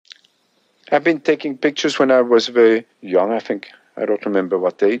I've been taking pictures when I was very young, I think. I don't remember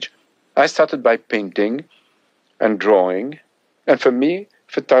what age. I started by painting and drawing. And for me,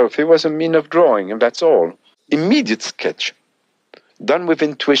 photography was a mean of drawing, and that's all. Immediate sketch, done with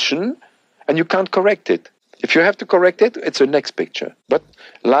intuition, and you can't correct it. If you have to correct it, it's the next picture. But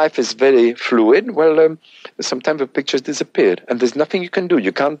life is very fluid. Well, sometimes the pictures disappeared, and there's nothing you can do.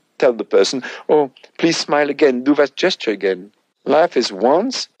 You can't tell the person, oh, please smile again, do that gesture again. Life is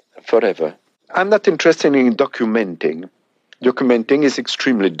once, forever. I'm not interested in documenting. Documenting is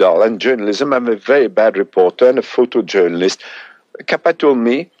extremely dull, and journalism, I'm a very bad reporter and a photojournalist. Kappa told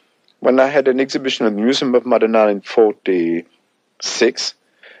me, when I had an exhibition at the Museum of Modern Art in 1946,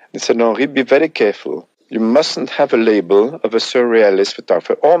 he said, Henri, be very careful. You mustn't have a label of a surrealist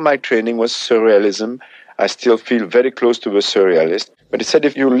photographer. All my training was surrealism. I still feel very close to a surrealist. But he said,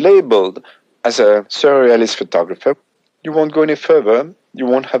 if you're labeled as a surrealist photographer, you won't go any further. You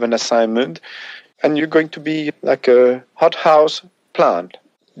won't have an assignment. And you're going to be like a hothouse plant.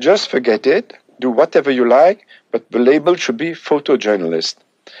 Just forget it. Do whatever you like, but the label should be photojournalist.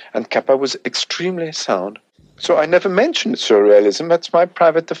 And Kappa was extremely sound. So I never mentioned surrealism. That's my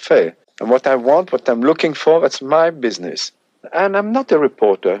private affair. And what I want, what I'm looking for, that's my business. And I'm not a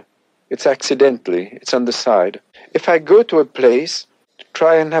reporter. It's accidentally. It's on the side. If I go to a place,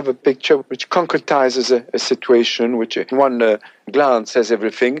 try and have a picture which concretizes a situation, which in one glance has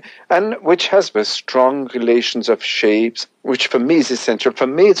everything, and which has the strong relations of shapes, which for me is essential. For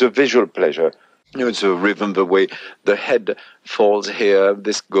me, it's a visual pleasure. It's a rhythm, the way the head falls here,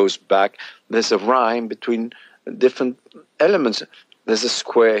 this goes back. There's a rhyme between different elements. There's a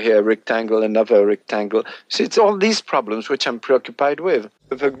square here, a rectangle, another rectangle. See, it's all these problems which I'm preoccupied with.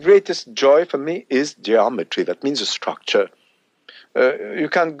 The greatest joy for me is geometry. That means a structure. You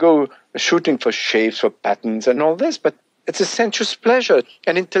can't go shooting for shapes, for patterns and all this, but it's a sensuous pleasure,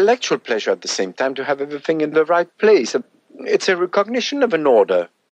 an intellectual pleasure at the same time to have everything in the right place. It's a recognition of an order.